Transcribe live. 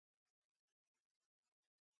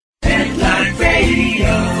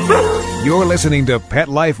You're listening to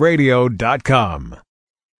PetLifeRadio.com.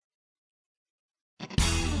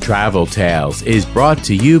 Travel Tales is brought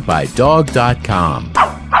to you by Dog.com.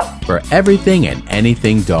 For everything and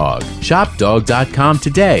anything dog, shop Dog.com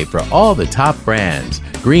today for all the top brands.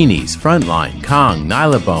 Greenies, Frontline, Kong,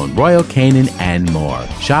 Nylabone, Royal Canin, and more.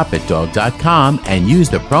 Shop at Dog.com and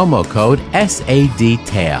use the promo code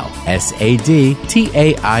SADTAIL,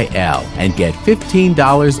 SADTAIL, and get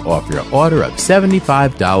 $15 off your order of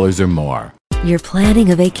 $75 or more. You're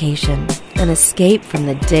planning a vacation, an escape from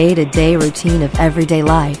the day-to-day routine of everyday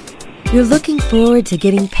life. You're looking forward to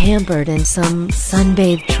getting pampered in some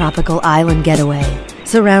sun-bathed tropical island getaway,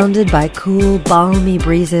 surrounded by cool, balmy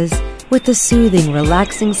breezes with the soothing,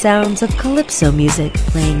 relaxing sounds of calypso music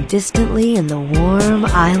playing distantly in the warm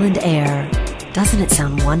island air. Doesn't it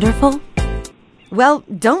sound wonderful? Well,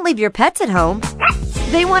 don't leave your pets at home.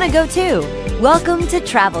 They want to go too. Welcome to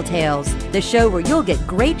Travel Tales, the show where you'll get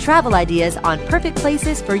great travel ideas on perfect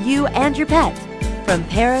places for you and your pet. From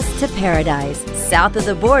Paris to paradise, south of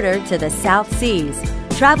the border to the South Seas,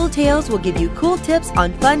 Travel Tales will give you cool tips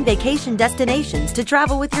on fun vacation destinations to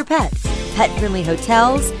travel with your pet, pet-friendly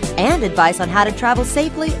hotels, and advice on how to travel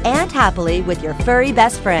safely and happily with your furry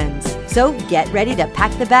best friends. So get ready to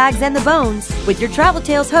pack the bags and the bones with your Travel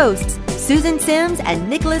Tales hosts, Susan Sims and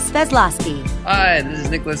Nicholas Vezlosky. Hi, this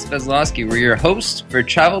is Nicholas Vezlosky. We're your hosts for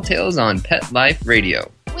Travel Tales on Pet Life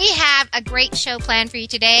Radio. We have a great show planned for you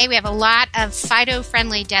today. We have a lot of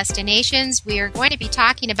Fido-friendly destinations. We are going to be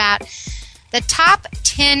talking about the top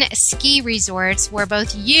 10 ski resorts where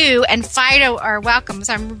both you and Fido are welcome.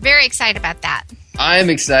 So I'm very excited about that. I'm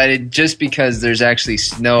excited just because there's actually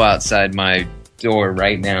snow outside my door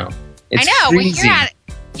right now. It's I know. freezing. Well,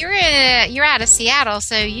 you're out of Seattle,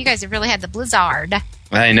 so you guys have really had the blizzard.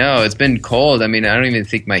 I know. It's been cold. I mean, I don't even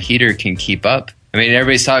think my heater can keep up. I mean,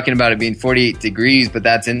 everybody's talking about it being 48 degrees, but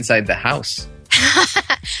that's inside the house.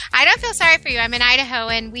 I don't feel sorry for you. I'm in Idaho,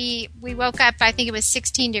 and we woke up, I think it was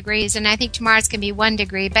 16 degrees, and I think tomorrow's going to be 1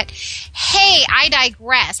 degree. But, hey, I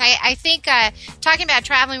digress. I think talking about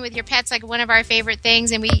traveling with your pet's like one of our favorite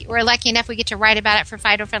things, and we're lucky enough we get to write about it for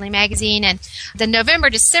Fido Friendly Magazine. And the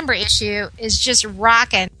November-December issue is just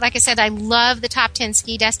rocking. Like I said, I love the top 10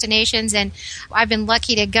 ski destinations, and I've been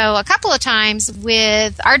lucky to go a couple of times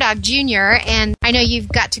with our dog, Junior, and I know you've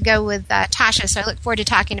got to go with Tasha, so I look forward to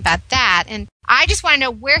talking about that. And I just want to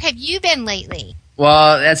know, where have you been lately?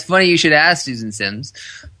 Well, that's funny you should ask, Susan Sims.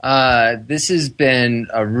 This has been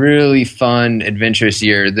a really fun, adventurous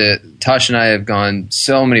year. Tasha and I have gone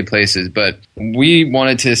so many places, but we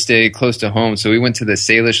wanted to stay close to home, so we went to the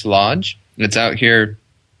Salish Lodge. It's out here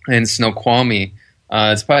in Snoqualmie.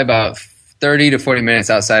 It's probably about 30 to 40 minutes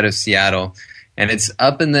outside of Seattle, and it's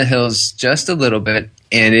up in the hills just a little bit.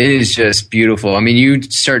 And it is just beautiful. I mean, you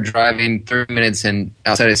start driving 30 minutes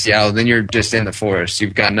outside of Seattle, then you're just in the forest.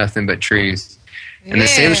 You've got nothing but trees. And the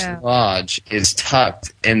Salish Lodge is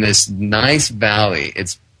tucked in this nice valley.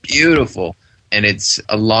 It's beautiful. And it's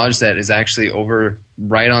a lodge that is actually over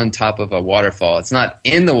right on top of a waterfall. It's not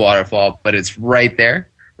in the waterfall, but it's right there,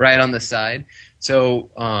 right on the side. So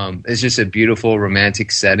it's just a beautiful,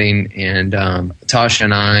 romantic setting. And Tasha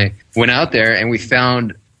and I went out there, and we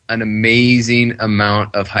found an amazing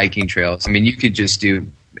amount of hiking trails. I mean, you could just do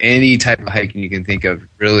any type of hiking you can think of,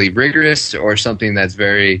 really rigorous or something that's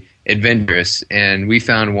very adventurous. And we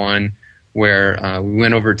found one where we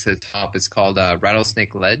went over to the top. It's called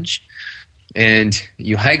Rattlesnake Ledge. And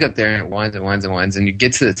you hike up there, and it winds and winds and winds, and you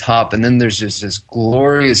get to the top, and then there's just this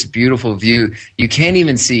glorious, beautiful view. You can't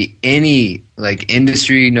even see any, like,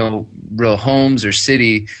 industry, no real homes or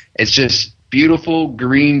city. It's just beautiful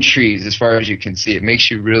green trees as far as you can see. It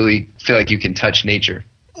makes you really feel like you can touch nature.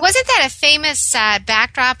 Wasn't that a famous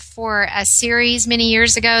backdrop for a series many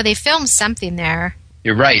years ago? They filmed something there.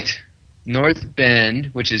 You're right. North Bend,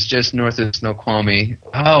 which is just north of Snoqualmie.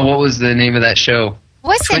 Oh, what was the name of that show?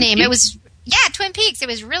 What's Twin the name? Peaks? It was, Twin Peaks. It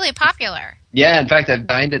was really popular. Yeah, in fact, I've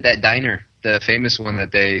dined at that diner, the famous one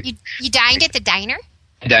that they... You dined at the diner?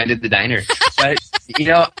 I dined at the diner. But,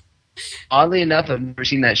 oddly enough, I've never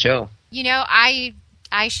seen that show.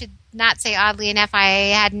 I should not say oddly enough, I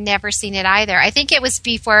had never seen it either. I think it was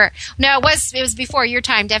before. No, it was before your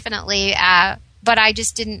time, definitely. But I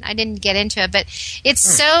just didn't get into it. But it's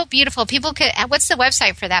so beautiful. People could. What's the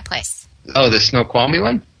website for that place? Oh, the Snoqualmie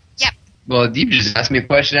one? Yep. Well, you just asked me a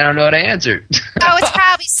question I don't know how to answer. Oh, it's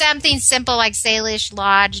probably something simple like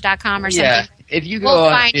SalishLodge.com or something. Yeah. If you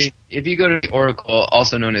go to the Oracle,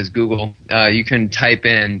 also known as Google, you can type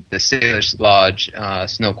in the Salish Lodge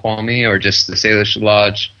Snoqualmie or just the Salish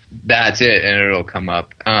Lodge. That's it, and it'll come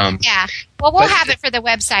up. Yeah. Well, we'll have it for the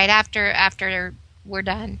website after we're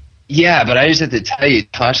done. Yeah, but I just have to tell you,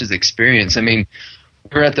 Tasha's experience. I mean,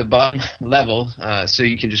 we're at the bottom level, so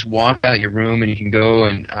you can just walk out your room and you can go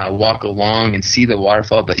and walk along and see the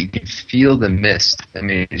waterfall, but you can feel the mist. I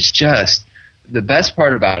mean, it's just the best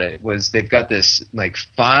part about it was they've got this like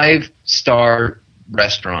 5-star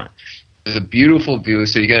restaurant. There's a beautiful view,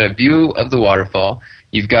 so you got a view of the waterfall.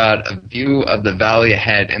 You've got a view of the valley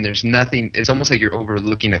ahead, and there's nothing. It's almost like you're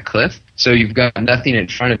overlooking a cliff, so you've got nothing in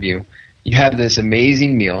front of you. You have this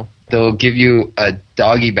amazing meal. They'll give you a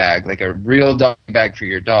doggy bag, like a real doggy bag for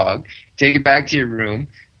your dog. Take it back to your room.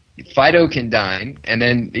 Fido can dine, and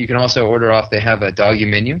then you can also order off. They have a doggy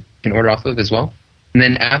menu you can order off of as well. And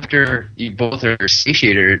then after you both are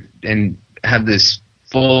satiated and have this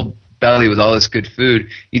full belly with all this good food,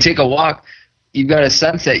 you take a walk. You've got a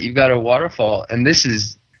sunset. You've got a waterfall, and this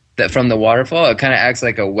is that from the waterfall. It kind of acts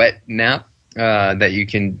like a wet nap that you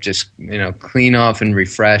can just clean off and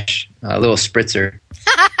refresh. A little spritzer.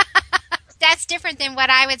 That's different than what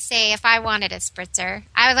I would say if I wanted a spritzer.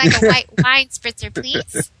 I would like a white wine spritzer,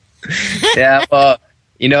 please. Yeah, well,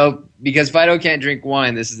 because Fido can't drink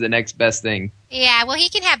wine, this is the next best thing. Yeah, well, he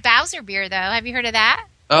can have Bowser beer, though. Have you heard of that?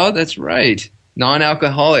 Oh, that's right.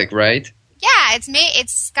 Non-alcoholic, right? Yeah,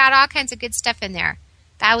 it's got all kinds of good stuff in there.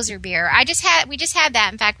 Bowser beer. We just had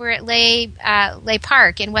that. In fact, we're at Lay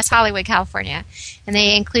Park in West Hollywood, California, and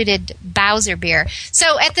they included Bowser beer.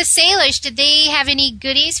 So at the Salish, did they have any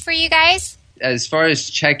goodies for you guys? As far as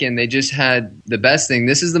check-in, they just had the best thing.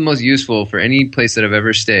 This is the most useful for any place that I've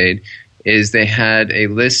ever stayed, is they had a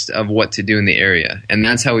list of what to do in the area. And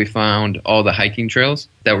that's how we found all the hiking trails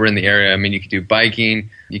that were in the area. I mean, you could do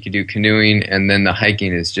biking, you could do canoeing, and then the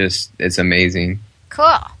hiking is it's amazing.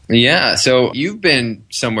 Cool. Yeah, so you've been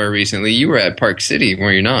somewhere recently. You were at Park City,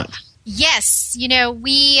 were you not? Yes.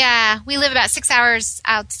 We live about 6 hours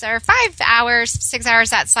or 5 hours, 6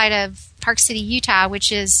 hours outside of Park City, Utah,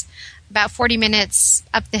 which is about 40 minutes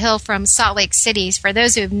up the hill from Salt Lake City. For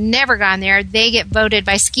those who have never gone there, they get voted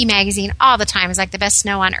by Ski Magazine all the time as like the best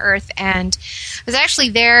snow on earth. And I was actually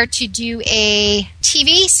there to do a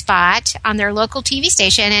TV spot on their local TV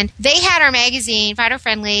station, and they had our magazine, Fido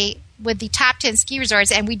Friendly, with the top 10 ski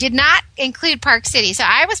resorts, and we did not include Park City. So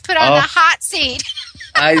I was put on the hot seat.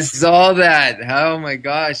 I saw that. Oh my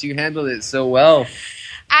gosh, you handled it so well.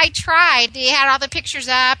 I tried. They had all the pictures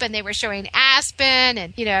up, and they were showing Aspen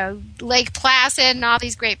and, Lake Placid and all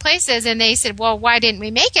these great places. And they said, well, why didn't we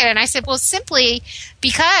make it? And I said, well, simply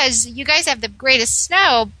because you guys have the greatest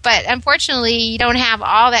snow, but unfortunately you don't have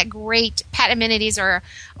all that great pet amenities or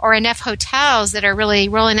enough hotels that are really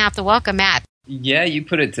rolling out the welcome mat. Yeah, you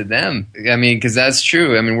put it to them. I mean, because that's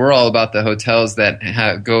true. I mean, we're all about the hotels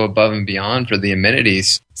that go above and beyond for the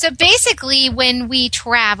amenities. So basically, when we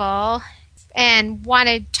travel and want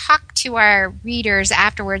to talk to our readers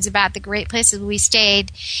afterwards about the great places we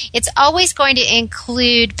stayed, it's always going to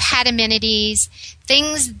include pet amenities,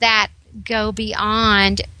 things that go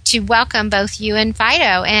beyond to welcome both you and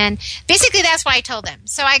Fido. And basically, that's why I told them.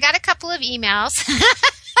 So I got a couple of emails.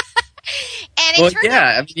 And it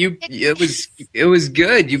was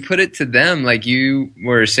good. You put it to them like you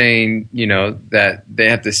were saying, that they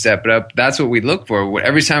have to step it up. That's what we look for.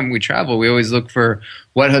 Every time we travel, we always look for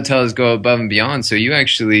what hotels go above and beyond. So you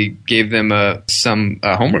actually gave them a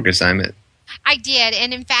homework assignment. I did.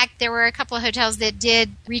 And in fact, there were a couple of hotels that did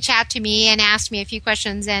reach out to me and asked me a few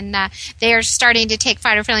questions. And they are starting to take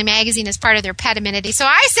Fido Friendly Magazine as part of their pet amenity. So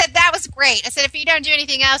I said that was great. I said, if you don't do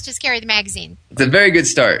anything else, just carry the magazine. It's a very good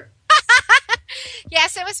start.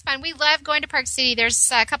 Yes, it was fun. We love going to Park City. There's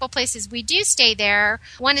a couple places we do stay there.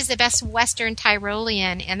 One is the Best Western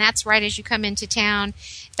Tyrolean, and that's right as you come into town.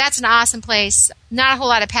 That's an awesome place. Not a whole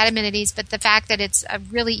lot of pet amenities, but the fact that it's a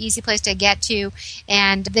really easy place to get to,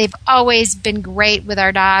 and they've always been great with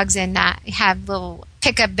our dogs and have little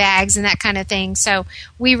pickup bags and that kind of thing. So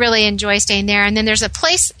we really enjoy staying there. And then there's a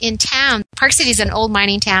place in town. Park City is an old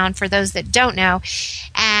mining town for those that don't know.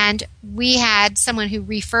 And we had someone who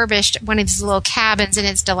refurbished one of these little cabins, and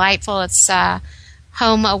it's delightful. It's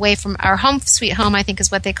home away from our home sweet home, I think is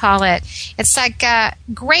what they call it. It's like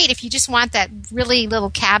great if you just want that really little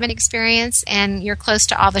cabin experience, and you're close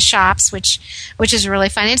to all the shops, which is really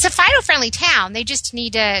fun. And it's a Fido friendly town. They just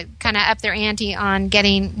need to kind of up their ante on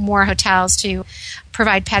getting more hotels to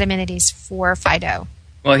provide pet amenities for Fido.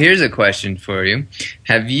 Well, here's a question for you.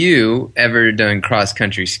 Have you ever done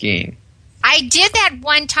cross-country skiing? I did that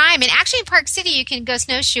one time, and actually in Park City you can go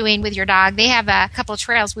snowshoeing with your dog. They have a couple of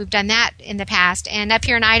trails. We've done that in the past. And up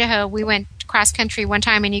here in Idaho, we went cross-country one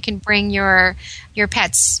time, and you can bring your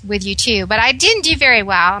pets with you too. But I didn't do very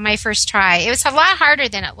well on my first try. It was a lot harder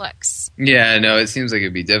than it looks. Yeah, no, it seems like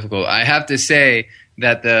it'd be difficult. I have to say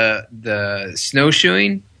that the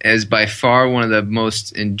snowshoeing is by far one of the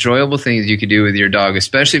most enjoyable things you could do with your dog,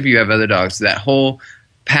 especially if you have other dogs. That whole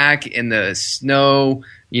pack in the snow,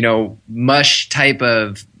 mush type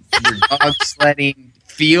of your dog sledding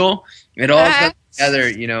feel, it all comes together,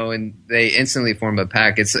 and they instantly form a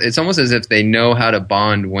pack. It's almost as if they know how to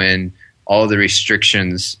bond when all the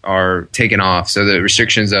restrictions are taken off. So the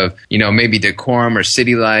restrictions of, maybe decorum or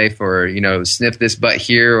city life or, sniff this butt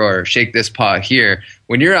here or shake this paw here.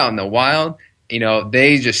 When you're out in the wild,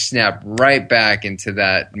 they just snap right back into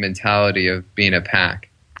that mentality of being a pack.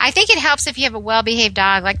 I think it helps if you have a well-behaved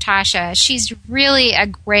dog like Tasha. She's really a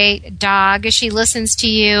great dog. She listens to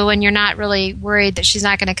you, and you're not really worried that she's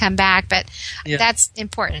not going to come back, but that's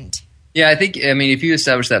important. Yeah, I think, if you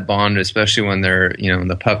establish that bond, especially when they're, in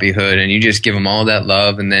the puppyhood, and you just give them all that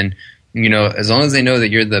love, and then, as long as they know that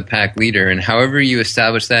you're the pack leader, and however you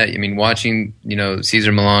establish that, watching,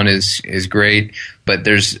 Cesar Millan is great, but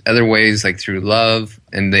there's other ways, like through love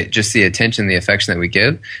and just the attention, the affection that we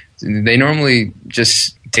give. They normally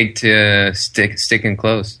just take to sticking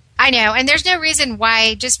close. I know, and there's no reason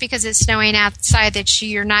why, just because it's snowing outside, that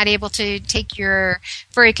you're not able to take your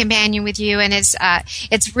furry companion with you. And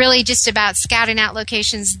it's really just about scouting out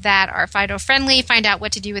locations that are Fido friendly. Find out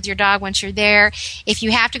what to do with your dog once you're there. If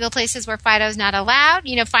you have to go places where Fido's not allowed,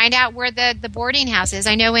 find out where the boarding house is.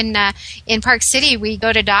 I know in Park City we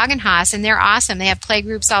go to Dog and Haas, and they're awesome. They have play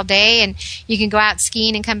groups all day, and you can go out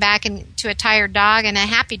skiing and come back to a tired dog and a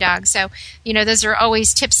happy dog. So those are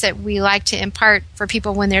always tips that we like to impart for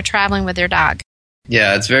people when they're traveling with their dog.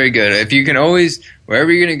 Yeah, it's very good. If you can always,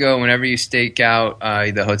 wherever you're going to go, whenever you stake out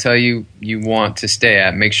the hotel you want to stay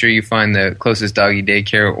at, make sure you find the closest doggy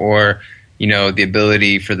daycare or, the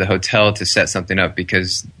ability for the hotel to set something up,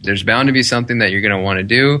 because there's bound to be something that you're going to want to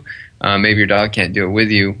do. Maybe your dog can't do it with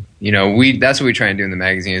you. That's what we try and do in the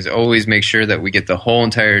magazine, is always make sure that we get the whole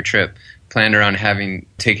entire trip planned around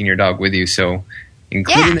taking your dog with you. So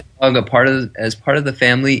including the dog as part of the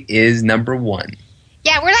family is number one.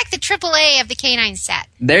 Yeah, we're like the AAA of the canine set.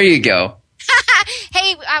 There you go.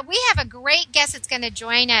 Hey, we have a great guest that's going to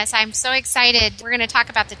join us. I'm so excited. We're going to talk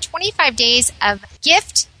about the 25 days of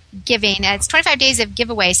gift giving. It's 25 days of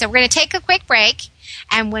giveaway. So we're going to take a quick break.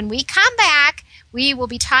 And when we come back, we will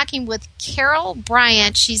be talking with Carol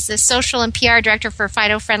Bryant. She's the social and PR director for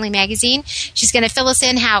Fido Friendly Magazine. She's going to fill us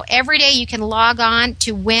in how every day you can log on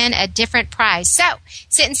to win a different prize. So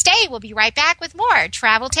sit and stay. We'll be right back with more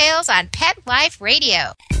Travel Tales on Pet Life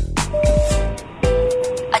Radio.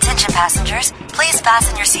 Attention passengers, please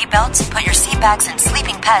fasten your seatbelts, put your seat bags and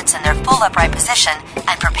sleeping pets in their full upright position,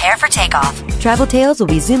 and prepare for takeoff. Travel Tales will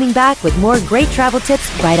be zooming back with more great travel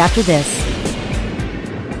tips right after this.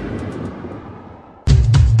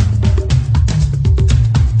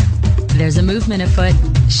 There's a movement afoot,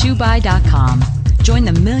 ShoeBuy.com. Join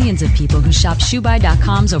the millions of people who shop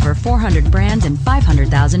ShoeBuy.com's over 400 brands and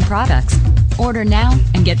 500,000 products. Order now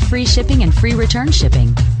and get free shipping and free return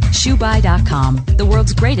shipping. ShoeBuy.com, the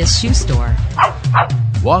world's greatest shoe store.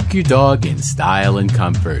 Walk your dog in style and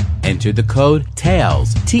comfort. Enter the code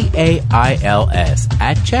TAILS, TAILS,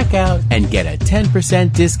 at checkout and get a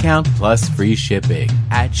 10% discount plus free shipping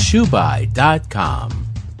at ShoeBuy.com.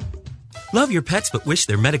 Love your pets but wish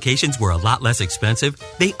their medications were a lot less expensive?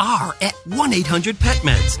 They are at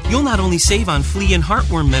 1-800-PET-MEDS. You'll not only save on flea and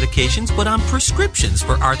heartworm medications, but on prescriptions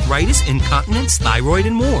for arthritis, incontinence, thyroid,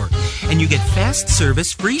 and more. And you get fast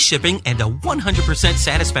service, free shipping, and a 100%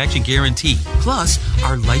 satisfaction guarantee. Plus,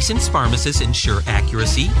 our licensed pharmacists ensure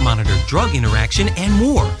accuracy, monitor drug interaction, and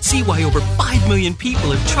more. See why over 5 million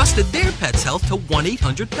people have trusted their pet's health to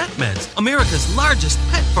 1-800-PET-MEDS, America's largest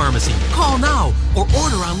pet pharmacy. Call now or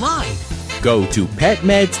order online. Go to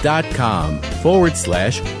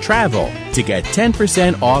petmeds.com/travel to get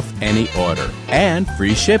 10% off any order and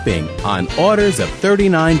free shipping on orders of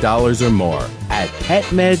 $39 or more at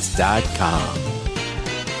petmeds.com.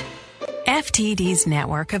 FTD's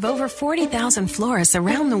network of over 40,000 florists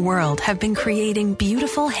around the world have been creating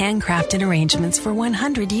beautiful handcrafted arrangements for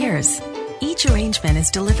 100 years. Each arrangement is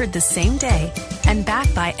delivered the same day and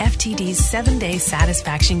backed by FTD's 7-day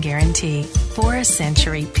satisfaction guarantee. For a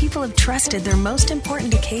century, people have trusted their most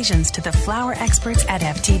important occasions to the flower experts at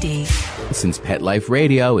FTD. Since Pet Life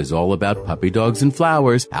Radio is all about puppy dogs and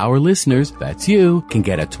flowers, our listeners, that's you, can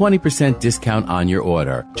get a 20% discount on your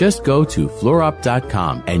order. Just go to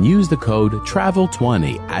fleurop.com and use the code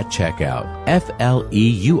TRAVEL20 at checkout.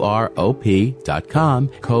 FLEUROP.com,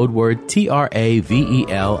 code word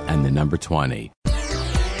TRAVEL and the number 20.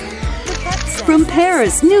 from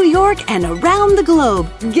Paris, New York, and around the globe.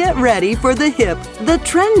 Get ready for the hip, the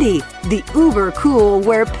trendy, the uber cool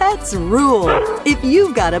where pets rule. If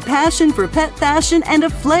you've got a passion for pet fashion and a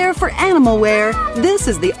flair for animal wear, this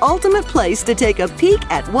is the ultimate place to take a peek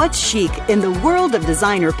at what's chic in the world of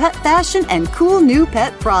designer pet fashion and cool new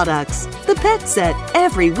pet products. The Pet Set,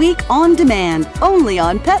 every week on demand, only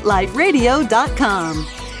on PetLifeRadio.com.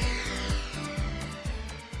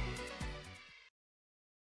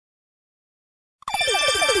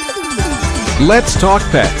 Let's Talk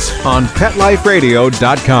Pets on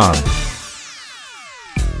PetLifeRadio.com.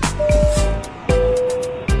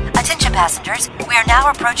 Attention passengers, we are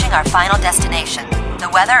now approaching our final destination.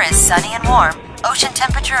 The weather is sunny and warm. Ocean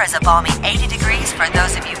temperature is a balmy 80 degrees for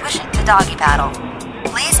those of you wishing to doggy paddle.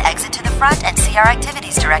 Please exit to the front and see our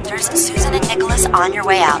activities directors, Susan and Nicholas, on your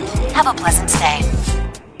way out. Have a pleasant stay.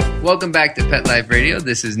 Welcome back to Pet Life Radio.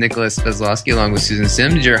 This is Nicholas Kozlowski along with Susan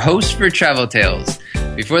Sims, your host for Travel Tales.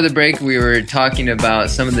 Before the break, we were talking about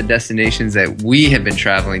some of the destinations that we have been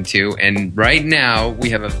traveling to, and right now we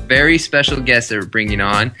have a very special guest that we're bringing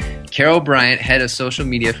on, Carol Bryant, head of social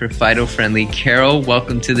media for Fido Friendly. Carol,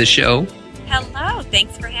 welcome to the show. Hello,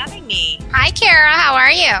 thanks for having me. Hi, Kara. How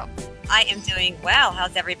are you? I am doing well.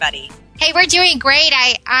 How's everybody? Hey, we're doing great.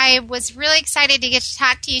 I was really excited to get to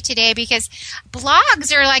talk to you today because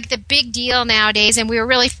blogs are like the big deal nowadays, and we were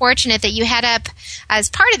really fortunate that you head up,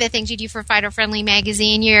 as part of the things you do for Fido Friendly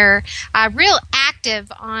magazine, you're real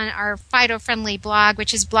active on our Fido Friendly blog,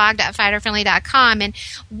 which is blog.fidofriendly.com. And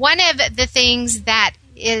one of the things that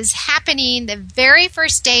is happening the very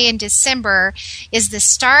first day in December is the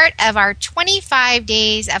start of our 25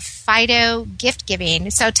 days of Fido gift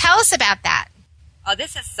giving. So tell us about that. Oh,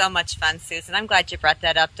 this is so much fun, Susan. I'm glad you brought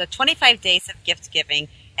that up. The 25 days of gift giving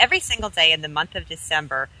every single day in the month of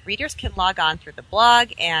December. Readers can log on through the blog,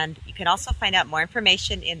 and you can also find out more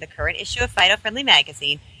information in the current issue of Fido Friendly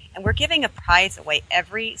magazine. And we're giving a prize away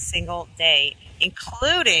every single day,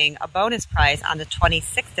 including a bonus prize on the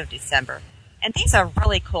 26th of December. And these are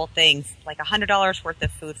really cool things, like $100 worth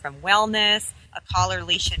of food from Wellness, a collar,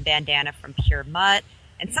 leash, and bandana from Pure Mutt.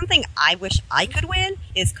 And something I wish I could win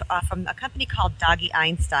is from a company called Doggy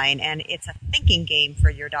Einstein, and it's a thinking game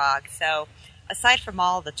for your dog. So aside from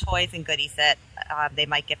all the toys and goodies that they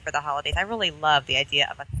might get for the holidays, I really love the idea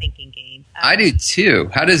of a thinking game. I do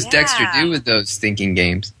too. How does Dexter do with those thinking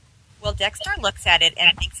games? Well, Dexter looks at it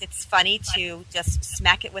and thinks it's funny to just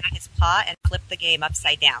smack it with his paw and flip the game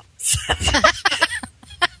upside down.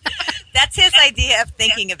 That's his idea of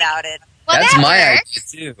thinking about it. Well, that's that my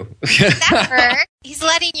works. idea, too. That works. He's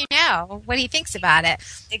letting you know what he thinks about it.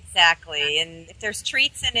 Exactly. And if there's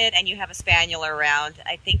treats in it and you have a spaniel around,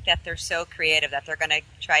 I think that they're so creative that they're going to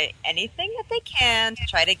try anything that they can to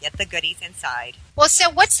try to get the goodies inside. Well,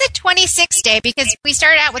 so what's the 26th day? Because we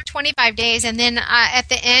started out with 25 days, and then at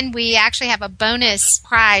the end we actually have a bonus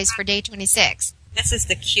prize for day 26. This is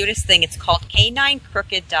the cutest thing. It's called Canine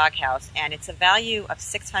Crooked Doghouse, and it's a value of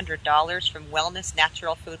 $600 from Wellness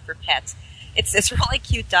Natural Food for Pets. It's this really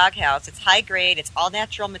cute doghouse. It's high grade. It's all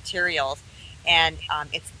natural materials, and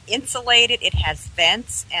it's insulated. It has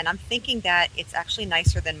vents, and I'm thinking that it's actually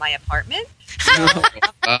nicer than my apartment.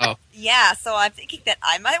 Wow. Yeah, so I'm thinking that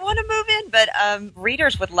I might want to move in, but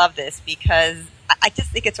readers would love this because I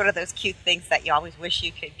just think it's one of those cute things that you always wish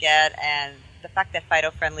you could get, and the fact that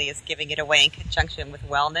Fido Friendly is giving it away in conjunction with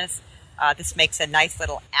Wellness, this makes a nice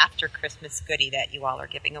little after-Christmas goodie that you all are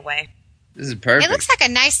giving away. This is perfect. It looks like a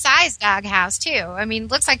nice size doghouse, too. I mean,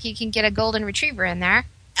 it looks like you can get a golden retriever in there.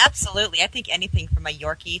 Absolutely. I think anything from a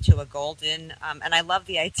Yorkie to a Golden, and I love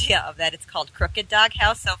the idea of that. It's called Crooked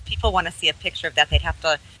Doghouse, so if people want to see a picture of that, they'd have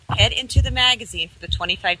to head into the magazine for the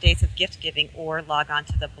 25 days of gift giving or log on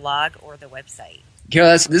to the blog or the website.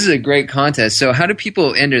 Carol, this is a great contest. So how do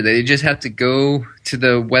people enter? They just have to go to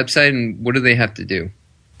the website, and what do they have to do?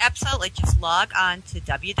 Absolutely. Just log on to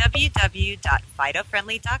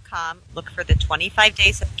www.fidofriendly.com. Look for the 25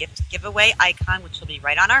 days of gift giveaway icon, which will be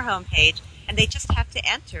right on our homepage. And they just have to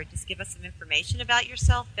enter. Just give us some information about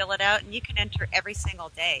yourself, fill it out, and you can enter every single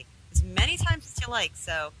day, as many times as you like.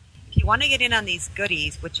 So if you want to get in on these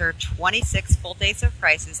goodies, which are 26 full days of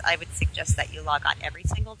prizes, I would suggest that you log on every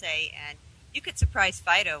single day, and you could surprise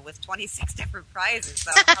Fido with 26 different prizes.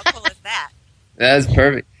 So how cool is that? That's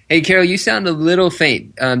perfect. Hey, Carol, you sound a little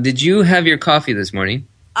faint. Did you have your coffee this morning?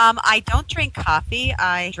 I don't drink coffee.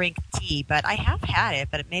 I drink tea, but I have had it.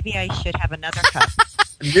 But maybe I should have another cup.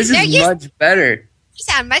 This is much better. You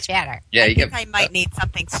sound much better. Yeah, I think I might need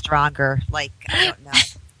something stronger, like, I don't know,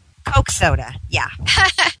 Coke soda. Yeah.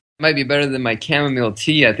 Might be better than my chamomile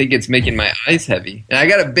tea. I think it's making my eyes heavy. And I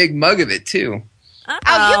got a big mug of it, too.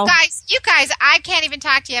 Oh, you guys, I can't even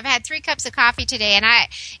talk to you. I've had 3 cups of coffee today, and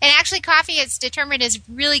actually coffee is determined is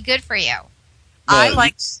really good for you. I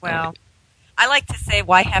like to say,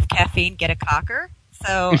 why have caffeine? Get a cocker.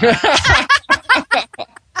 So,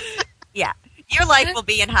 yeah, your life will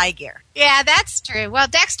be in high gear. Yeah, that's true. Well,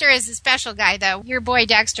 Dexter is a special guy, though. Your boy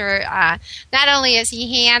Dexter, not only is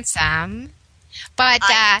he handsome, but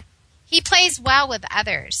he plays well with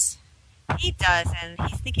others. He does, and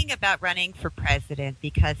he's thinking about running for president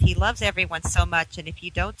because he loves everyone so much, and if you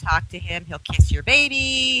don't talk to him, he'll kiss your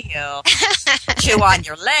baby, he'll chew on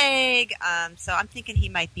your leg. So I'm thinking he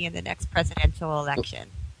might be in the next presidential election.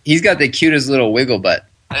 He's got the cutest little wiggle butt.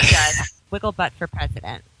 He does. Wiggle butt for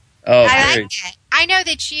president. Oh, I like it. I know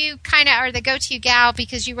that you kind of are the go-to gal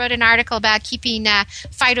because you wrote an article about keeping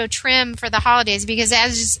Fido trim for the holidays because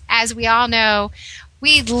as we all know,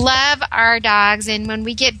 we love our dogs, and when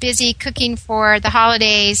we get busy cooking for the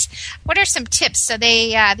holidays, what are some tips so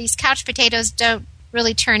these couch potatoes don't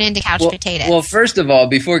really turn into couch potatoes? Well, first of all,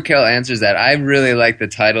 before Kel answers that, I really like the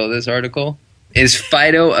title of this article. Is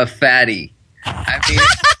Fido a fatty? I mean,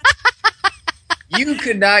 you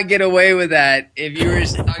could not get away with that if you were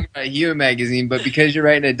talking about a human magazine, but because you're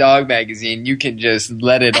writing a dog magazine, you can just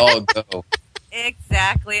let it all go.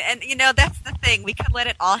 Exactly. And, that's the thing. We could let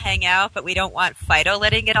it all hang out, but we don't want Fido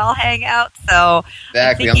letting it all hang out. So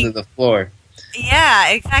exactly, under the floor. Yeah,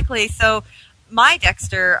 exactly. So my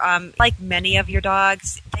Dexter, like many of your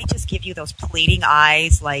dogs, they just give you those pleading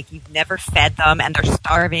eyes like you've never fed them and they're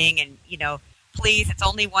starving and, please, it's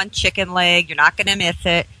only 1 chicken leg. You're not going to miss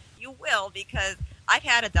it. You will, because I've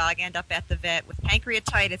had a dog end up at the vet with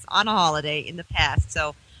pancreatitis on a holiday in the past.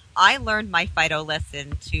 So I learned my Fido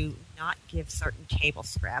lesson to not give certain table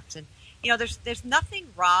scraps. And, there's nothing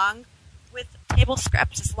wrong with table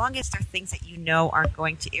scraps as long as they're things that aren't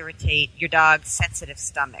going to irritate your dog's sensitive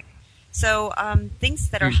stomach. So things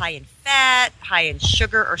that are high in fat, high in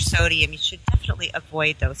sugar or sodium, you should definitely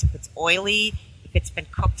avoid those. If it's oily, if it's been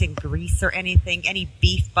cooked in grease or anything, any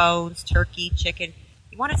beef bones, turkey, chicken,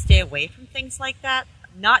 you want to stay away from things like that,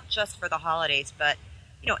 not just for the holidays, but,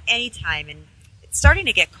 anytime. And it's starting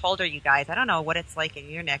to get colder, you guys. I don't know what it's like in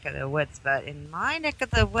your neck of the woods, but in my neck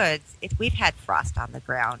of the woods, we've had frost on the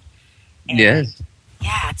ground. And yes.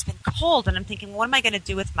 Yeah, it's been cold, and I'm thinking, what am I going to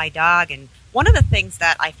do with my dog? And one of the things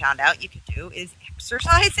that I found out you could do is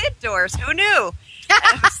exercise indoors. Who knew?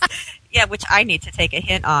 Yeah, which I need to take a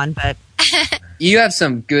hint on, but... You have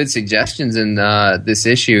some good suggestions in this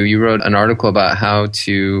issue. You wrote an article about how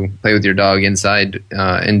to play with your dog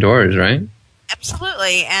indoors, right?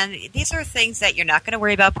 Absolutely, and these are things that you're not going to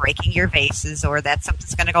worry about breaking your vases or that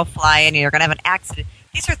something's going to go fly and you're going to have an accident.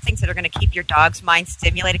 These are things that are going to keep your dog's mind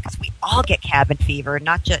stimulated because we all get cabin fever,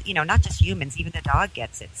 not just humans, even the dog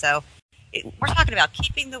gets it. So we're talking about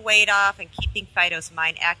keeping the weight off and keeping Fido's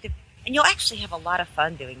mind active, and you'll actually have a lot of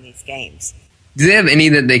fun doing these games. Do they have any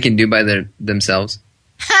that they can do by themselves?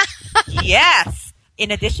 Yes. In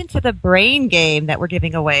addition to the brain game that we're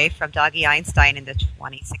giving away from Doggy Einstein in the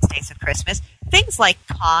 26 Days of Christmas, things like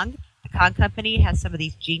Kong. The Kong Company has some of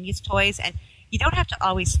these genius toys, and you don't have to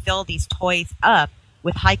always fill these toys up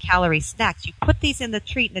with high-calorie snacks. You put these in the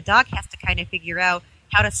treat, and the dog has to kind of figure out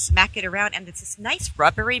how to smack it around, and it's this nice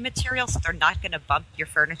rubbery material, so they're not going to bump your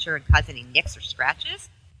furniture and cause any nicks or scratches.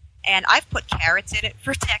 And I've put carrots in it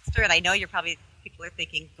for Dexter, and I know people are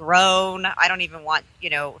thinking, grown, I don't even want,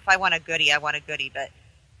 if I want a goodie, I want a goodie, but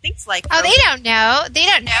things like... Oh, they don't know.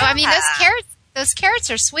 Yeah. I mean, those carrots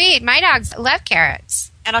are sweet. My dogs love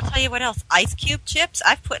carrots. And I'll tell you what else, ice cube chips,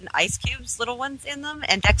 I've put in ice cubes, little ones in them,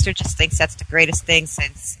 and Dexter just thinks that's the greatest thing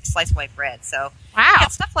since sliced white bread. So, wow. Yeah,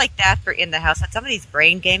 stuff like that for in the house. And some of these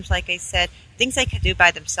brain games, like I said, things they could do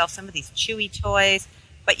by themselves, some of these chewy toys,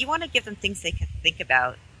 but you want to give them things they can think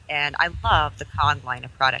about. And I love the Kong line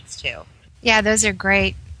of products, too. Yeah, those are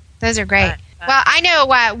great. Well, I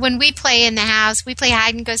know when we play in the house, we play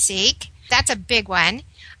hide and go seek. That's a big one.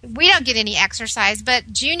 We don't get any exercise,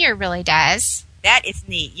 but Junior really does. That is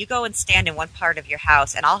neat. You go and stand in one part of your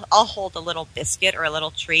house, and I'll hold a little biscuit or a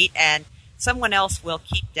little treat, and someone else will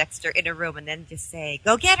keep Dexter in a room and then just say,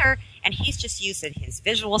 go get her. And he's just using his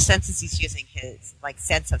visual senses. He's using his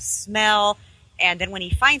sense of smell. And then when he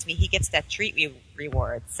finds me, he gets that treat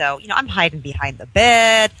reward. So, I'm hiding behind the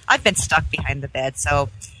bed. I've been stuck behind the bed. So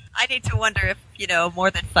I need to wonder if, more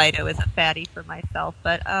than Fido is a fatty for myself.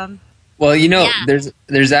 But, well,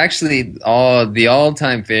 there's actually the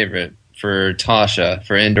all-time favorite for Tasha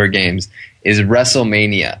for indoor games is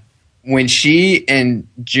WrestleMania. When she and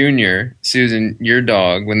Junior, Susan, your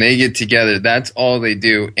dog, when they get together, that's all they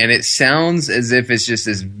do. And it sounds as if it's just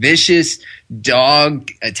this vicious dog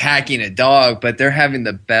attacking a dog, but they're having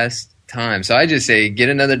the best time. So I just say get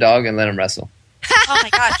another dog and let them wrestle. Oh my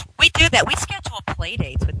gosh, we do that. We schedule play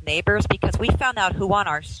dates with neighbors because we found out who on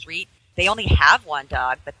our street, they only have one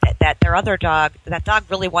dog, but that their other dog, that dog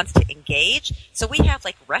really wants to engage. So we have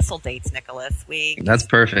like wrestle dates, Nicholas. That's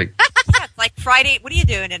perfect. Yeah, it's like Friday. What are you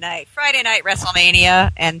doing tonight? Friday night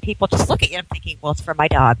WrestleMania, and people just look at you and thinking, well, it's for my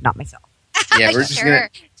dog, not myself. Yeah, we're just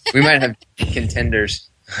we might have contenders.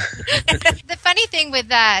 The funny thing with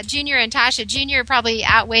Junior and Tasha, Junior probably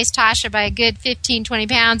outweighs Tasha by a good 15, 20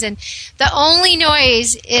 pounds, and the only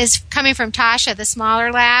noise is coming from Tasha, the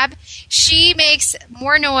smaller lab. She makes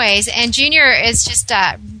more noise, and Junior is just,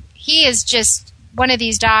 he is just one of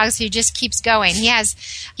these dogs who just keeps going.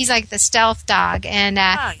 He's like the stealth dog, and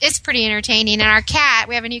it's pretty entertaining. And our cat,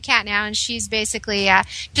 we have a new cat now, and she's basically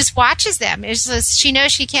just watches them. It's just, she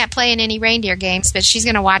knows she can't play in any reindeer games, but she's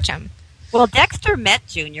going to watch them. Well, Dexter met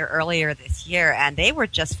Junior earlier this year, and they were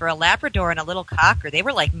just, for a Labrador and a little Cocker, they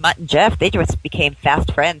were like Mutt and Jeff. They just became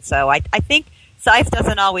fast friends. So I think size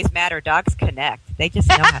doesn't always matter. Dogs connect. They just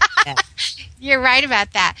know how to connect. You're right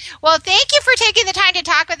about that. Well, thank you for taking the time to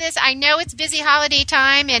talk with us. I know it's busy holiday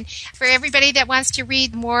time, and for everybody that wants to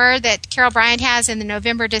read more that Carol Bryant has in the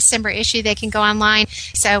November-December issue, they can go online.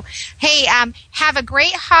 So, hey, have a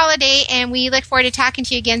great holiday, and we look forward to talking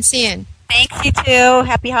to you again soon. Thanks, you too.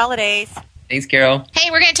 Happy holidays. Thanks, Carol. Hey,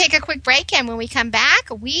 we're going to take a quick break, and when we come back,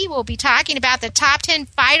 we will be talking about the top 10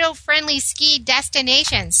 Fido-friendly ski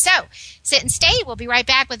destinations. So, sit and stay. We'll be right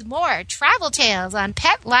back with more Travel Tales on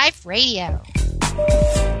Pet Life Radio.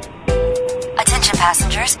 Attention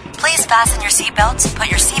passengers, please fasten your seatbelts, put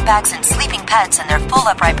your seat backs and sleeping pets in their full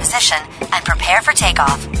upright position, and prepare for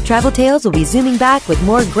takeoff. Travel Tales will be zooming back with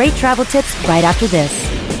more great travel tips right after this.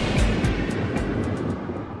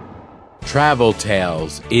 Travel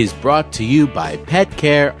Tales is brought to you by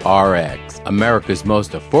PetCare RX, America's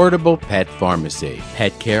most affordable pet pharmacy.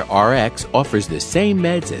 PetCare RX offers the same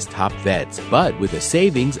meds as top vets, but with a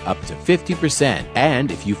savings up to 50%. And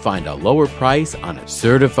if you find a lower price on a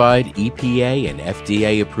certified EPA and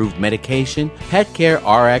FDA-approved medication, PetCare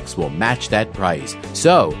RX will match that price.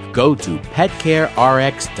 So, go to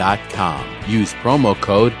petcarerx.com. Use promo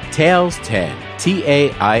code TAILS10,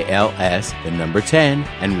 TAILS, the number 10,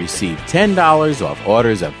 and receive $10 off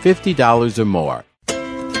orders of $50 or more.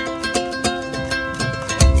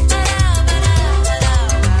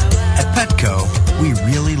 At Petco, we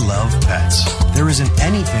really love pets. There isn't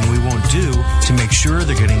anything we won't do to make sure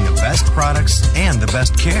they're getting the best products and the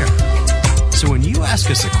best care. So when you ask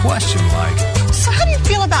us a question like, so how do you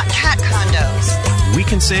feel about cat condos? We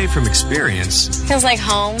can say from experience, feels like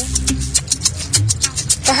home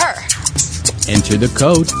for her. Enter the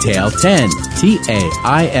code TAIL10,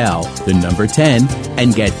 TAIL, the number 10,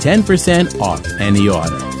 and get 10% off any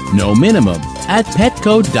order. No minimum at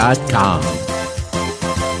petco.com.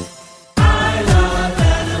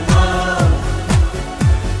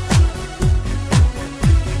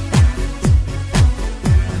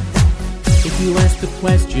 If you ask the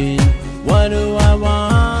question, what do I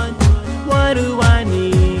want? What do I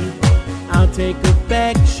need? I'll take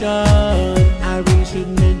affection. I really should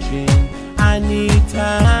mention I need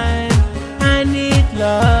time, I need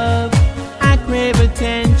love, I crave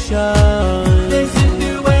attention. This is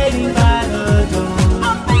you waiting by the door,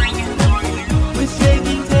 with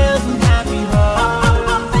shaking tails and happy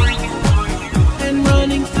hearts, and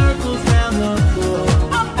running circles round the floor.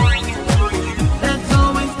 That's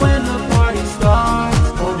always when the party starts.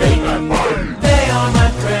 For me, they are my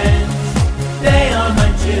friends, they are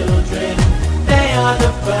my children, they are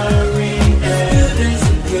the furry.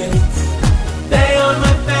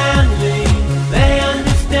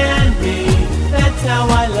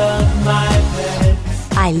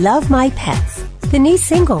 I Love My Pets, the new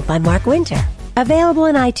single by Mark Winter, available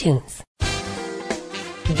on iTunes.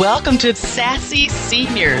 Welcome to Sassy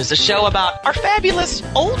Seniors, a show about our fabulous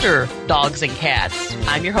older dogs and cats.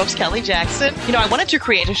 I'm your host, Kelly Jackson. I wanted to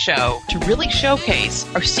create a show to really showcase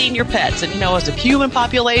our senior pets. And, as the human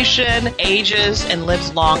population ages and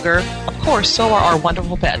lives longer, of course, so are our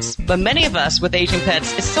wonderful pets. But many of us with aging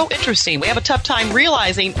pets, it's so interesting. We have a tough time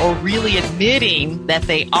realizing or really admitting that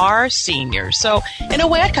they are seniors. So, in a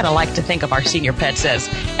way, I kind of like to think of our senior pets as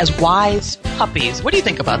wise puppies. What do you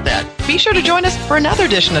think about that? Be sure to join us for another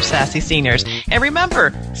edition of Sassy Seniors. And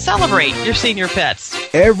remember, celebrate your senior pets.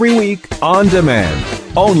 Every week on demand,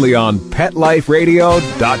 only on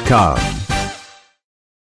PetLifeRadio.com.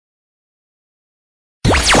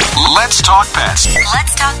 Let's talk pets.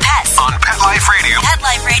 Let's talk pets On Pet Life Radio. Pet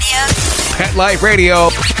Life Radio.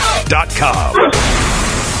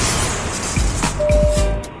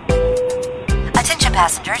 PetLifeRadio.com. Attention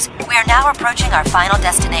passengers, we are now approaching our final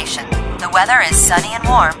destination. The weather is sunny and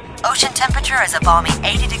warm, Ocean temperature is a balmy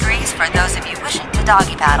 80 degrees for those of you wishing to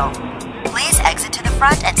doggy paddle. Please exit to the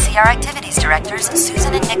front and see our activities directors,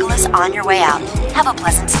 Susan and Nicholas, on your way out. Have a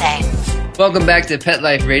pleasant stay. Welcome back to Pet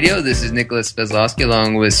Life Radio. This is Nicholas Bezlowski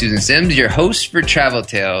along with Susan Sims, your host for Travel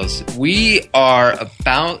Tales. We are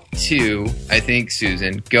about to, I think,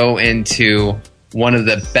 Susan, go into one of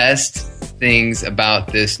the best things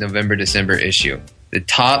about this November-December issue. The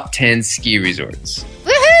top 10 ski resorts.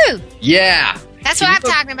 Woohoo! Yeah! That's what I'm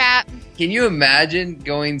talking about. Can you imagine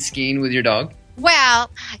going skiing with your dog? Well,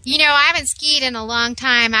 I haven't skied in a long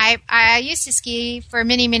time. I used to ski for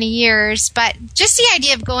many, many years, but just the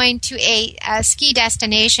idea of going to a ski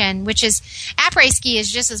destination, which is après-ski,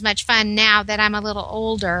 is just as much fun now that I'm a little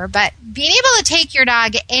older. But being able to take your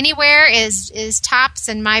dog anywhere is tops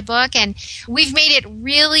in my book, and we've made it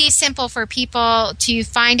really simple for people to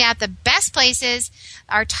find out the best places,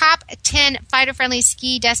 our top 10 Fido-friendly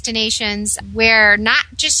ski destinations where not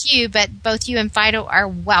just you, but both you and Fido are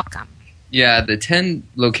welcome. Yeah, the 10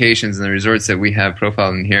 locations and the resorts that we have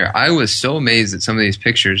profiled in here, I was so amazed at some of these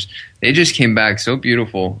pictures. They just came back so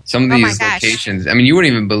beautiful. Some of these locations, I mean, you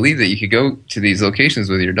wouldn't even believe that you could go to these locations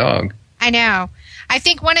with your dog. I know. I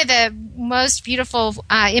think one of the most beautiful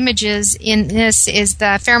images in this is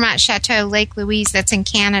the Fairmont Chateau Lake Louise that's in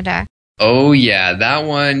Canada. Oh, yeah. That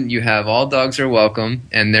one, you have All Dogs Are Welcome,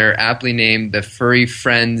 and they're aptly named the Furry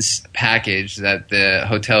Friends package that the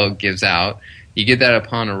hotel gives out. You get that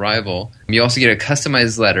upon arrival. You also get a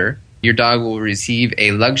customized letter. Your dog will receive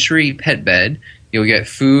a luxury pet bed. You'll get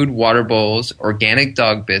food, water bowls, organic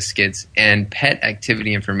dog biscuits, and pet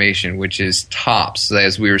activity information, which is tops. So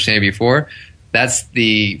as we were saying before, that's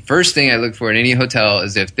the first thing I look for in any hotel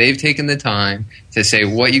is if they've taken the time to say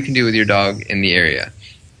what you can do with your dog in the area.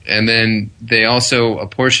 And then they also, a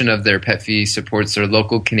portion of their pet fee supports their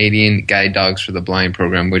local Canadian Guide Dogs for the Blind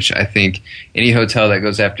program, which I think any hotel that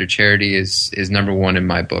goes after charity is number one in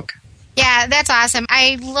my book. Yeah, that's awesome.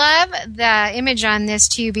 I love the image on this,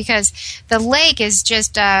 too, because the lake is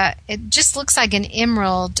just, it just looks like an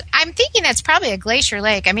emerald. I'm thinking that's probably a glacier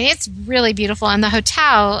lake. I mean, it's really beautiful, and the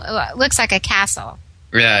hotel looks like a castle.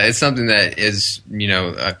 Yeah, it's something that is,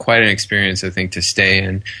 quite an experience, I think, to stay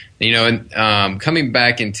in. And coming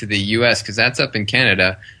back into the U.S., because that's up in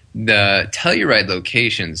Canada, the Telluride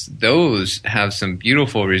locations, those have some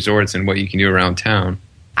beautiful resorts and what you can do around town.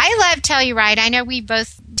 I love Telluride. I know we've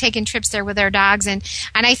both taken trips there with our dogs, and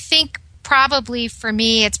I think probably for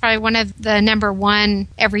me, it's probably one of the number one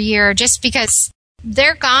every year, just because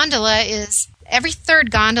their gondola is... Every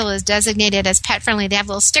third gondola is designated as pet-friendly. They have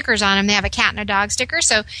little stickers on them. They have a cat and a dog sticker.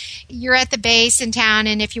 So you're at the base in town,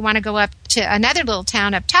 and if you want to go up to another little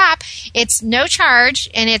town up top, it's no charge,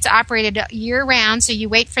 and it's operated year-round. So you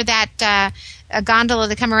wait for that a gondola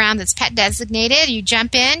to come around that's pet-designated. You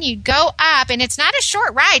jump in, you go up, and it's not a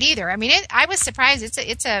short ride either. I mean, I was surprised.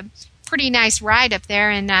 It's a pretty nice ride up there,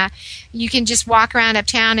 and you can just walk around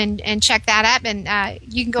uptown and check that up, and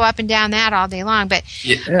you can go up and down that all day long. But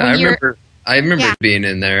I remember being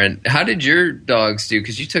in there. And how did your dogs do?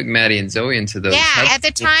 Because you took Maddie and Zoe into those. Yeah, at the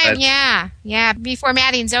time, yeah. Before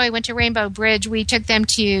Maddie and Zoe went to Rainbow Bridge, we took them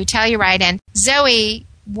to Telluride. And Zoe,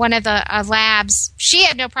 one of the labs, she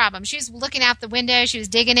had no problem. She was looking out the window. She was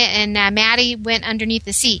digging it. And Maddie went underneath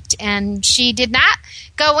the seat. And she did not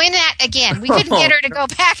go in that again. We couldn't get her to go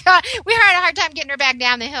back on. We had a hard time getting her back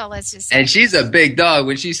down the hill, let's just say. And she's a big dog.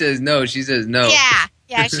 When she says no, she says no. Yeah.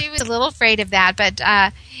 Yeah, she was a little afraid of that, but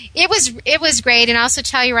it was great. And also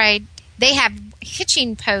Telluride, they have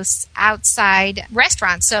hitching posts outside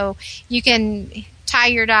restaurants, so you can tie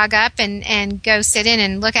your dog up and go sit in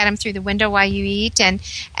and look at them through the window while you eat,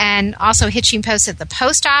 and also hitching posts at the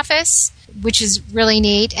post office, which is really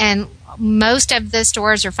neat. And most of the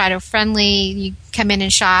stores are Fido friendly. You come in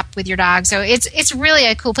and shop with your dog, so it's really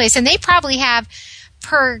a cool place. And they probably have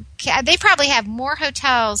more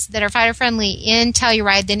hotels that are Fido-friendly in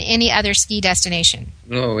Telluride than any other ski destination.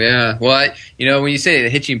 Oh, yeah. Well, when you say the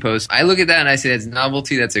hitching post, I look at that and I say that's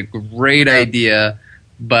novelty. That's a great idea,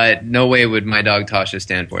 but no way would my dog Tasha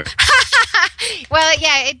stand for it. Well,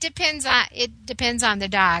 yeah, it depends on the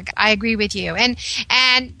dog. I agree with you. And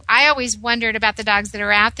I always wondered about the dogs that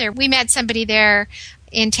are out there. We met somebody there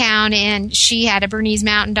in town, and she had a Bernese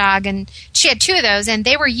Mountain Dog, and she had two of those, and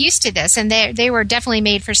they were used to this, and they were definitely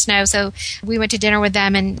made for snow. So we went to dinner with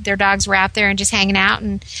them, and their dogs were out there and just hanging out.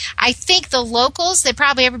 And I think the locals, that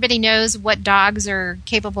probably everybody knows what dogs are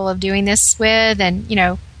capable of doing this with, and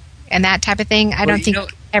and that type of thing. I don't think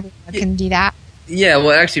everyone can do that. Yeah, well,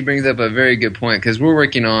 it actually brings up a very good point because we're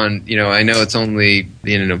working on, I know it's only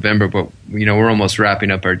the end of November, but, we're almost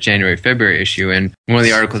wrapping up our January, February issue. And one of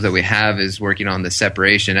the articles that we have is working on the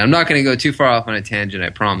separation. I'm not going to go too far off on a tangent, I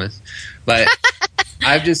promise. But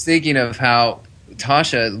I'm just thinking of how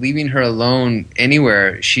Tasha, leaving her alone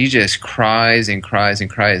anywhere, she just cries and cries and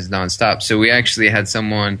cries nonstop. So we actually had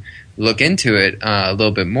someone look into it a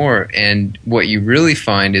little bit more. And what you really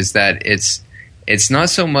find is that it's not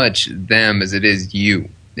so much them as it is you.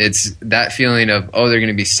 It's that feeling of, oh, they're going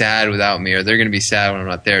to be sad without me, or they're going to be sad when I'm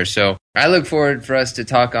not there. So I look forward for us to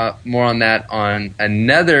talk more on that on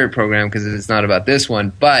another program because it's not about this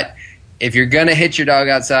one. But if you're going to hit your dog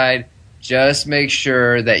outside, just make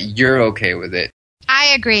sure that you're okay with it.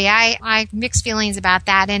 I agree. I have mixed feelings about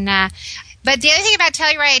that. And but the other thing about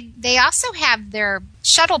Telluride, they also have their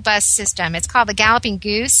shuttle bus system. It's called the Galloping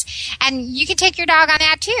Goose, and you can take your dog on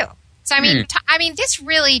that too. So I mean, this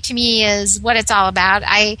really to me is what it's all about.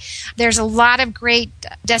 There's a lot of great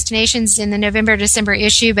destinations in the November-December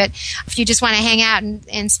issue, but if you just want to hang out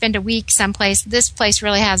and spend a week someplace, this place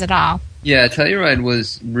really has it all. Yeah, Telluride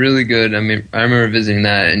was really good. I mean, I remember visiting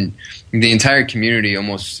that, and the entire community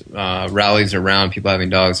almost rallies around people having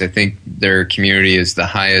dogs. I think their community is the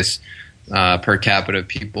highest per capita of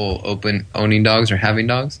people owning dogs or having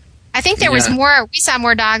dogs. I think there was more. We saw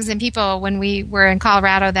more dogs than people when we were in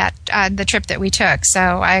Colorado the trip that we took. So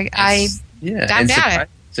I don't doubt it.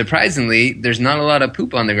 Surprisingly, there's not a lot of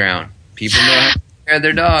poop on the ground. People know how to take care of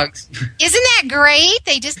their dogs. Isn't that great?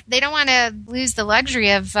 They don't want to lose the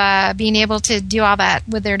luxury of being able to do all that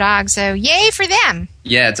with their dogs. So yay for them.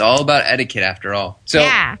 Yeah, it's all about etiquette after all. So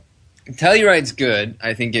yeah. Telluride's good,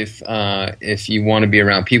 I think, if you want to be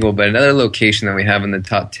around people. But another location that we have in the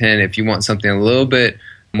top 10, if you want something a little bit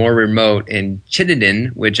more remote, in Chittenden,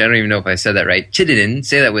 which I don't even know if I said that right. Chittenden,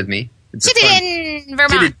 say that with me. Chittenden,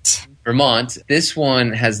 Vermont. Vermont. This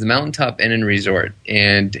one has the Mountaintop Inn and Resort,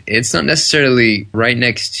 and it's not necessarily right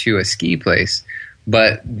next to a ski place,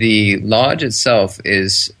 but the lodge itself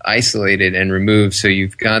is isolated and removed, so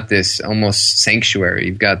you've got this almost sanctuary.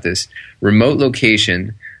 You've got this remote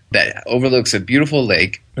location that overlooks a beautiful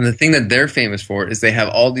lake, and the thing that they're famous for is they have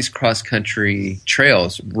all these cross-country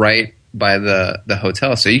trails right by the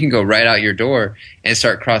hotel. So you can go right out your door and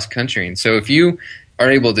start cross-countrying. So if you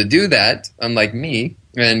are able to do that, unlike me,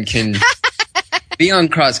 and can be on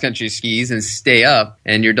cross-country skis and stay up,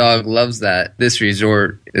 and your dog loves that, this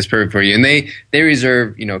resort is perfect for you. And they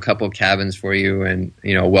reserve, a couple of cabins for you and,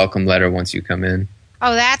 a welcome letter once you come in.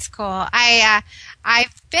 Oh, that's cool.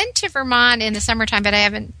 I've been to Vermont in the summertime, but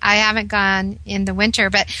I haven't gone in the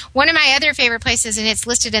winter. But one of my other favorite places, and it's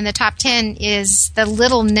listed in the top 10, is the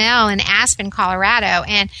Little Nell in Aspen, Colorado.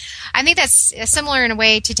 And I think that's similar in a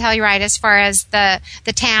way to Telluride as far as the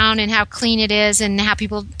town and how clean it is and how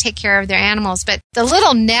people take care of their animals. But the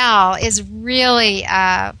Little Nell is really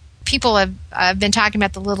people have been talking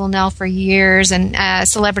about the Little Nell for years, and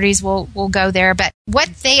celebrities will go there. But what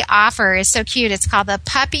they offer is so cute. It's called the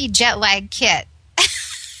Puppy Jet Lag Kit.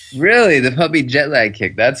 Really? The Puppy Jet Lag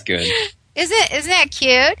Kit. That's good. Isn't that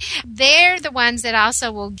cute? They're the ones that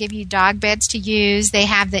also will give you dog beds to use. They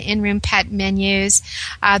have the in-room pet menus.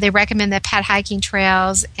 They recommend the pet hiking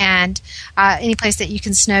trails and any place that you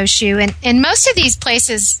can snowshoe. And most of these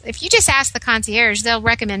places, if you just ask the concierge, they'll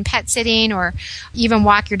recommend pet sitting or even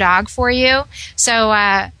walk your dog for you. So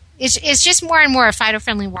it's just more and more a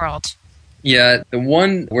Fido-friendly world. Yeah, the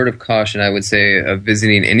one word of caution I would say of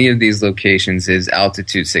visiting any of these locations is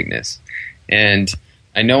altitude sickness. And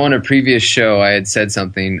I know on a previous show I had said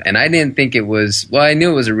something, and I didn't think it was, well, I knew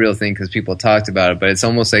it was a real thing because people talked about it, but it's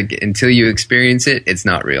almost like until you experience it, it's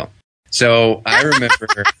not real. So I remember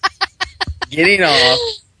getting off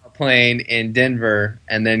a plane in Denver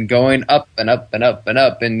and then going up and up and up and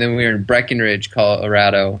up, and then we were in Breckenridge,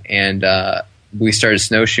 Colorado, and we started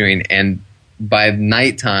snowshoeing, and by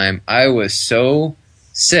nighttime, I was so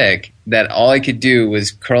sick that all I could do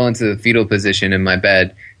was curl into the fetal position in my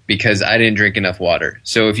bed because I didn't drink enough water.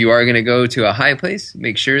 So if you are going to go to a high place,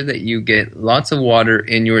 make sure that you get lots of water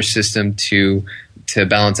in your system to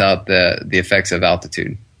balance out the effects of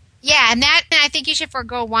altitude. Yeah, and I think you should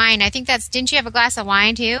forego wine. I think didn't you have a glass of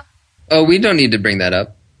wine too? Oh, we don't need to bring that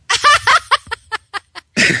up.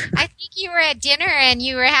 I think you were at dinner and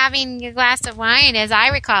you were having a glass of wine, as I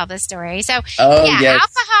recall the story. So, yes.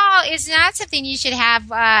 Alcohol is not something you should have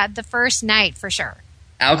the first night for sure.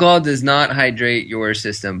 Alcohol does not hydrate your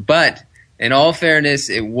system, but in all fairness,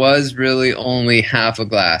 it was really only half a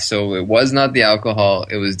glass. So it was not the alcohol.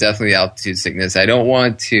 It was definitely altitude sickness. I don't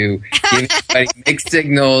want to give anybody mixed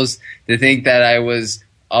signals to think that I was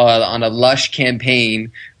on a lush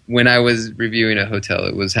campaign when I was reviewing a hotel,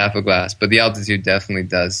 it was half a glass. But the altitude definitely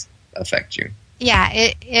does affect you. Yeah,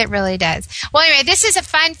 it really does. Well, anyway, this is a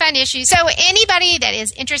fun issue. So anybody that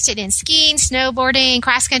is interested in skiing, snowboarding,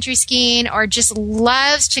 cross-country skiing, or just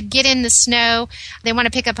loves to get in the snow, they want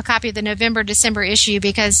to pick up a copy of the November-December issue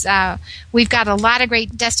because we've got a lot of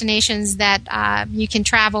great destinations that you can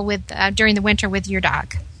travel with during the winter with your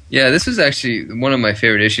dog. Yeah, this was actually one of my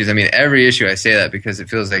favorite issues. I mean, every issue I say that because it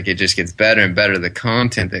feels like it just gets better and better. The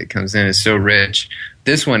content that comes in is so rich.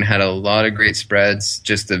 This one had a lot of great spreads.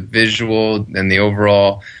 Just the visual and the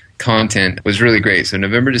overall content was really great. So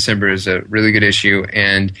November, December is a really good issue.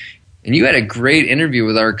 And you had a great interview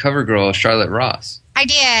with our cover girl, Charlotte Ross. I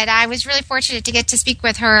did. I was really fortunate to get to speak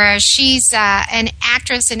with her. She's an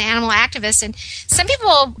actress and animal activist, and some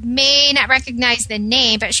people may not recognize the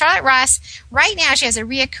name, but Charlotte Ross, right now she has a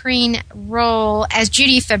reoccurring role as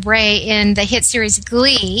Judy Fabre in the hit series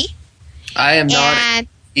Glee. I am not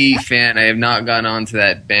a fan. I have not gone onto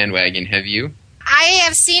that bandwagon. Have you? I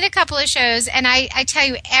have seen a couple of shows, and I tell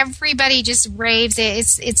you, everybody just raves it.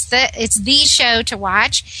 It's the show to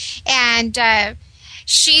watch, and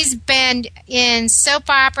she's been in soap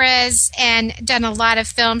operas and done a lot of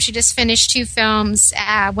films. She just finished 2 films,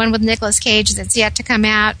 one with Nicolas Cage that's yet to come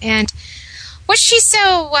out. And she's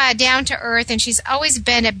so down to earth, and she's always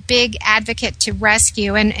been a big advocate to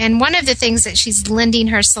rescue. And one of the things that she's lending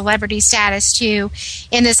her celebrity status to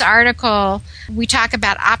in this article, we talk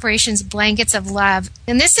about Operations Blankets of Love.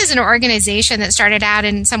 And this is an organization that started out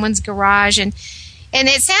in someone's garage, and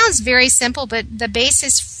it sounds very simple, but the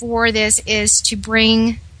basis for this is to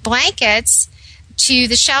bring blankets to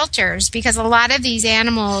the shelters because a lot of these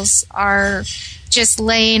animals are just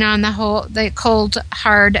laying on the cold,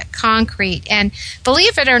 hard concrete. And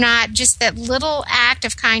believe it or not, just that little act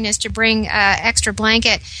of kindness to bring an extra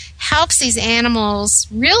blanket helps these animals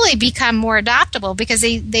really become more adoptable because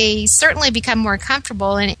they certainly become more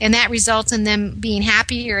comfortable, and that results in them being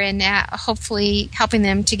happier and hopefully helping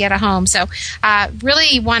them to get a home. So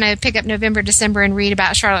really want to pick up November, December and read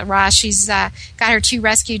about Charlotte Ross. She's got her 2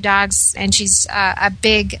 rescue dogs, and she's a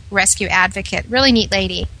big rescue advocate. Really neat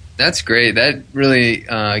lady. That's great. That really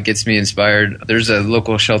gets me inspired. There's a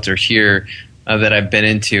local shelter here that I've been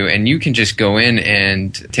into, and you can just go in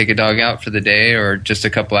and take a dog out for the day or just a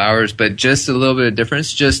couple hours, but just a little bit of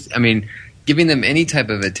difference. Giving them any type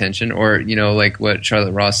of attention or, like what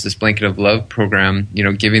Charlotte Ross, this Blanket of Love program,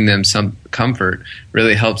 giving them some comfort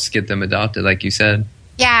really helps get them adopted, like you said.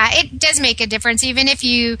 Yeah, it does make a difference, even if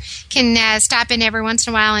you can stop in every once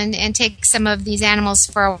in a while and take some of these animals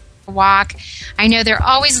for a walk. I know they're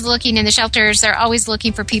always looking in the shelters. They're always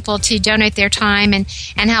looking for people to donate their time and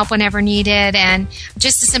help whenever needed. And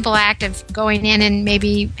just a simple act of going in and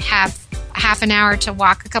maybe have half an hour to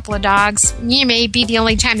walk a couple of dogs, you may be the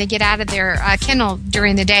only time they get out of their kennel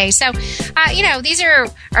during the day. So, these are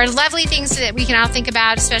lovely things that we can all think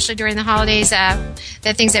about, especially during the holidays,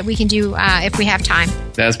 the things that we can do if we have time.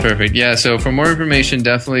 That's perfect. Yeah, so for more information,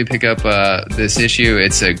 definitely pick up this issue.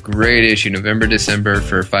 It's a great issue, November, December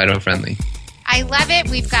for Fido Friendly. I love it.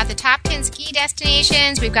 We've got the top 10 ski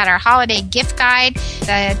destinations. We've got our holiday gift guide,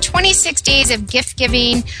 the 26 days of gift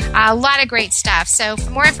giving, a lot of great stuff. So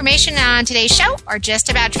for more information on today's show or just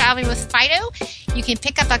about traveling with Fido, you can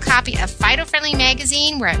pick up a copy of Fido Friendly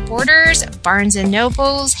Magazine. We're at Borders, Barnes &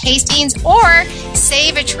 Nobles, Hastings, or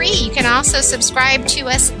Save a Tree. You can also subscribe to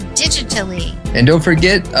us digitally. And don't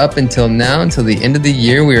forget, up until now, until the end of the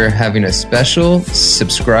year, we are having a special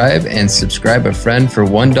subscribe a friend for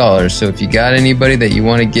 $1. So if you got anybody that you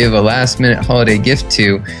want to give a last-minute holiday gift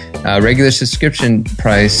to, regular subscription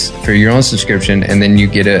price for your own subscription, and then you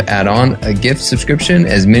get to add on a gift subscription,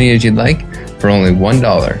 as many as you'd like, for only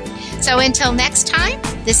 $1. So until next time,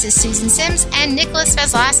 this is Susan Sims and Nicholas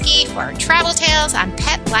Vezlowski for Travel Tales on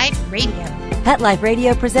Pet Life Radio. Pet Life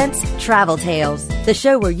Radio presents Travel Tales, the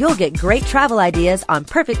show where you'll get great travel ideas on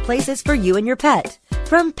perfect places for you and your pet.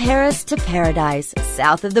 From Paris to paradise,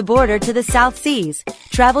 south of the border to the South Seas,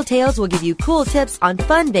 Travel Tales will give you cool tips on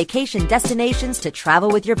fun vacation destinations to travel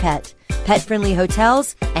with your pet, pet-friendly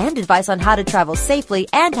hotels, and advice on how to travel safely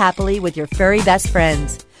and happily with your furry best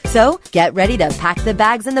friends. So, get ready to pack the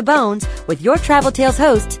bags and the bones with your Travel Tales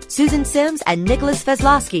hosts, Susan Sims and Nicholas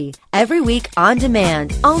Vezlowski, every week on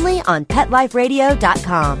demand, only on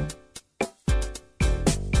PetLifeRadio.com.